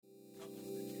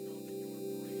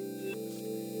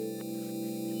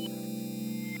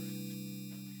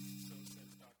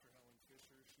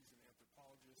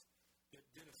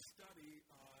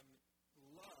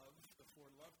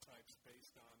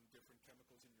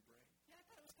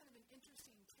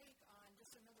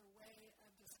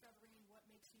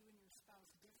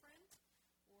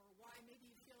why maybe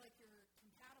you feel like you're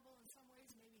compatible in some ways,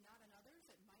 maybe not in others.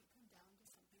 It might come down to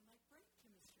something like brain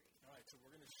chemistry. All right, so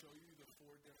we're going to show you the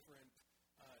 4 different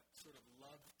sort of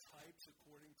love types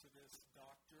according to this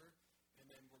doctor, and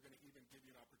then we're going to even give you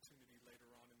an opportunity later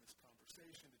on in this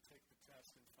conversation to take the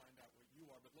test and find out what you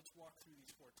are. But let's walk through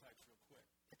these 4 types real quick.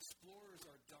 Explorers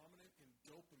are dominant in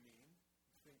dopamine,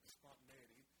 think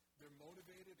spontaneity. They're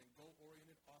motivated and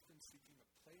goal-oriented, often seeking a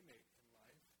playmate in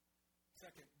life.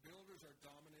 Second, builders are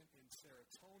dominant in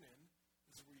serotonin.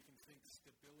 This is where you can think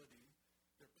stability.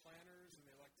 They're planners, and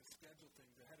they like to schedule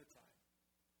things ahead of time.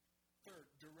 Third,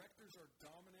 directors are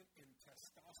dominant in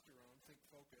testosterone, think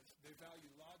focus. They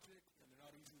value logic, and they're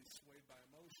not easily swayed by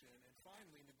emotion. And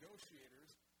finally,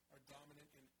 negotiators are dominant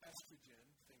in estrogen,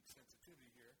 think sensitivity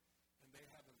here, and they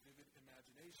have a vivid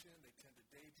imagination. They tend to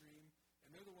daydream,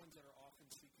 and they're the ones that are often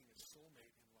seeking a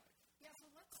soulmate in life. Yeah, so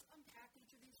let's unpack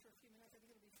each of these for a few minutes. I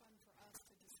think it'll be fun for us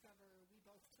to discover. We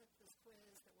both took this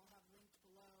quiz that we'll have linked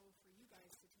below for you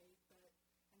guys to take, but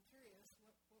I'm curious,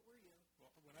 what were you?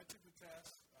 Well, when I took the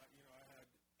test,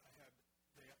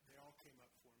 they all came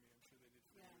up for me. I'm sure they did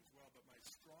for you as well. But my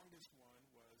strongest one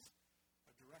was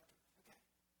a director. Okay,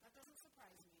 that doesn't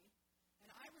surprise me.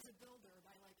 And I was a builder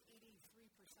by like 83%.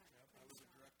 Yep, I was a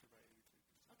director by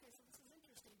 83%. Okay, so this is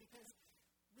interesting because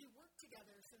we work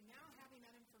together. So now having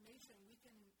that information, we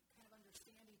can kind of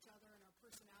understand each other and our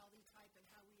personality type and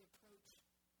how we approach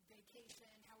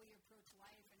vacation, how we approach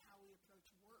life, and how we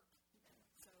approach work.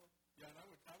 So. Yeah, and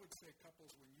I would say,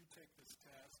 couples, when you take this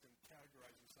test and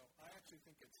categorize yourself, I actually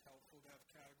think it's helpful to have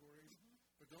categories,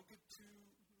 but don't get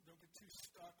too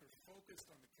stuck or focused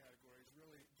on the categories.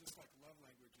 Really, just like love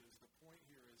languages, the point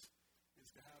here is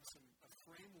to have a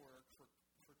framework for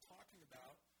talking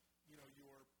about,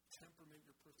 your temperament,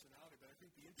 your personality. But I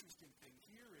think the interesting thing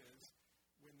here is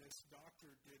when this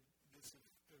doctor did this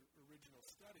original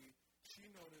study, she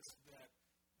noticed that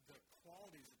the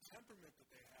qualities, the temperament that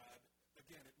they had,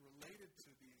 again, it related to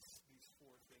these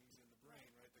 4 things in the brain,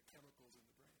 right? The chemicals in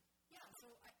the brain. Yeah, so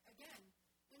again,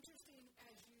 interesting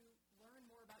as you learn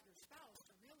more about your spouse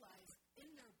to realize in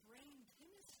their brain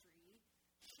chemistry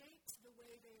shapes the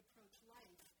way they approach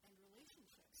life and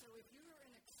relationships. So if you're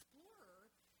an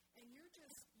explorer and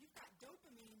you've got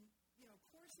dopamine,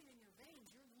 coursing in your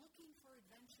veins, you're looking for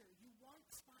adventure. You want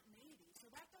spontaneity. So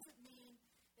that doesn't mean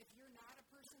if you're not a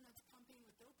person that's pumping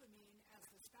with dopamine as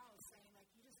the spouse saying, like,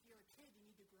 you're a kid, you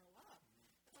need to grow up.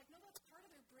 It's like, no, that's part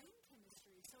of their brain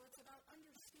chemistry. So it's about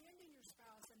understanding your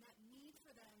spouse and that need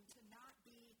for them to not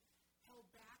be held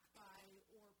back by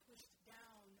or pushed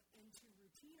down into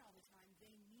routine all the time.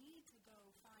 They need to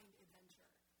go find adventure.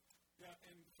 Yeah,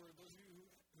 and for those of you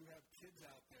who have kids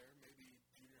out there, maybe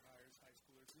junior hires, high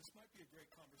schoolers, this might be a great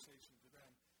conversation for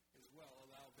them as well.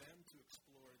 Allow them to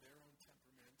explore their own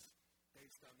temperaments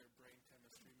based on their brain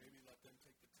chemistry. Maybe let them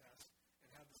take the test and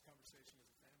have this conversation as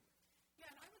a family. Yeah,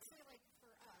 and I would say, like,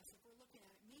 for us, if we're looking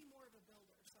at it, me more of a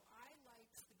builder. So I like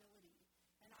stability,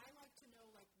 and I like to know,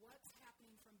 like, what's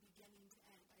happening from beginning to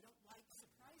end. I don't like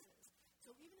surprises.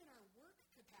 So even in our work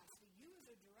capacity, you as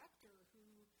a director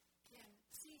who can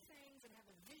see things and have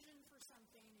a vision for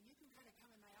something, and you can kind of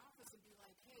come in my office and be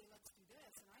like, hey, let's do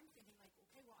this. And I'm thinking, like,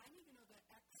 okay, well, I need to know the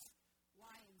X,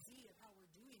 Y, and Z of how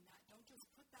we're doing that. Don't just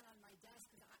put that on my desk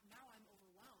because now I'm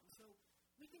overwhelmed. So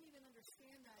we can even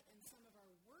understand that in some of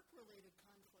our work-related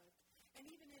conflict. And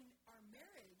even in our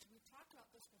marriage, we've talked about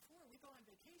this before. We go on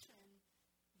vacation.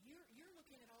 You're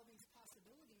looking at all these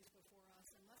possibilities before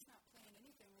us, and let's not plan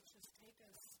anything. Let's just take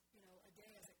us, a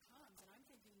day as it comes. And I'm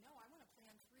thinking, no, I want to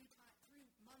plan 3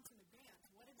 months in advance.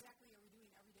 What exactly are we doing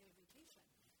every day of vacation?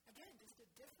 Again, just a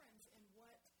difference in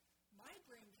what my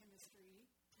brain chemistry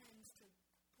tends to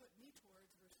put me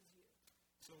towards versus you.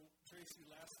 So, Tracy,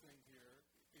 last thing here.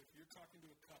 If you're talking to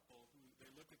a couple who they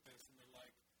look at this and they're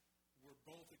like, we're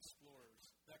both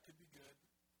explorers, that could be good.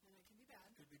 And it can be bad.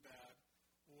 Could be bad.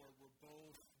 Or we're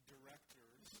both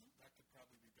directors, that could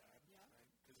probably be bad, yeah.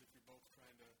 Right? Because if you're both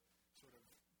trying to sort of...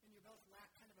 And you both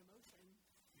lack kind of emotion.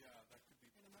 Yeah, that could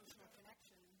be... An emotional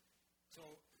connection.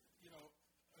 So,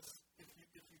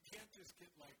 if you can't just get,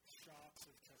 like, shots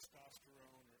of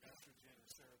testosterone or estrogen or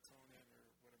serotonin or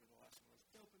whatever the last one was.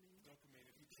 Dopamine.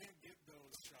 If you can't get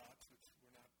those shots, which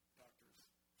we're not doctors,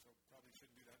 so probably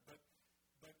shouldn't do that, but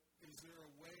is there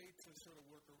a way to sort of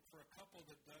work for a couple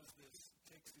that does this,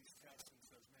 takes these tests and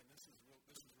says, man, this is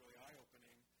really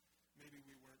eye-opening. Maybe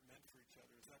we weren't meant for each other.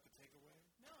 Is that the takeaway?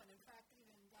 No, and in fact,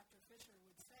 even Dr. Fisher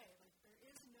would say, like, there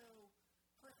is no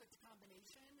perfect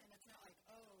combination, and it's not like,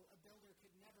 oh, a builder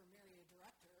could never marry a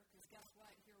director, because guess what?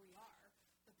 Here we are.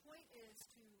 The point is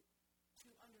to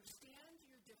understand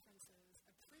your differences,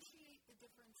 appreciate the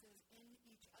differences in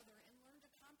each other, and learn to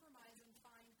compromise and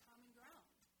find common ground.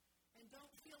 And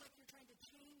don't feel like you're trying to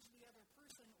change the other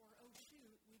person or, oh,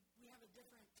 shoot, we have a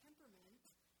different temperament,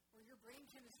 or your brain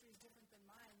chemistry is different than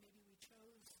mine. Maybe we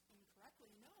chose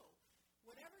incorrectly. No.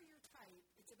 Whatever your type,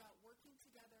 it's about working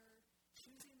together,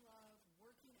 choosing love,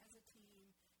 working as a team,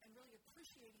 and really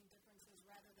appreciating differences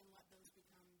rather than let those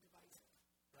become divisive.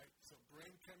 Right. So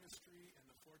brain chemistry and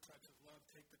the 4 types of love.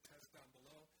 Take the test down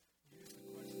below. Use the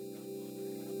questions.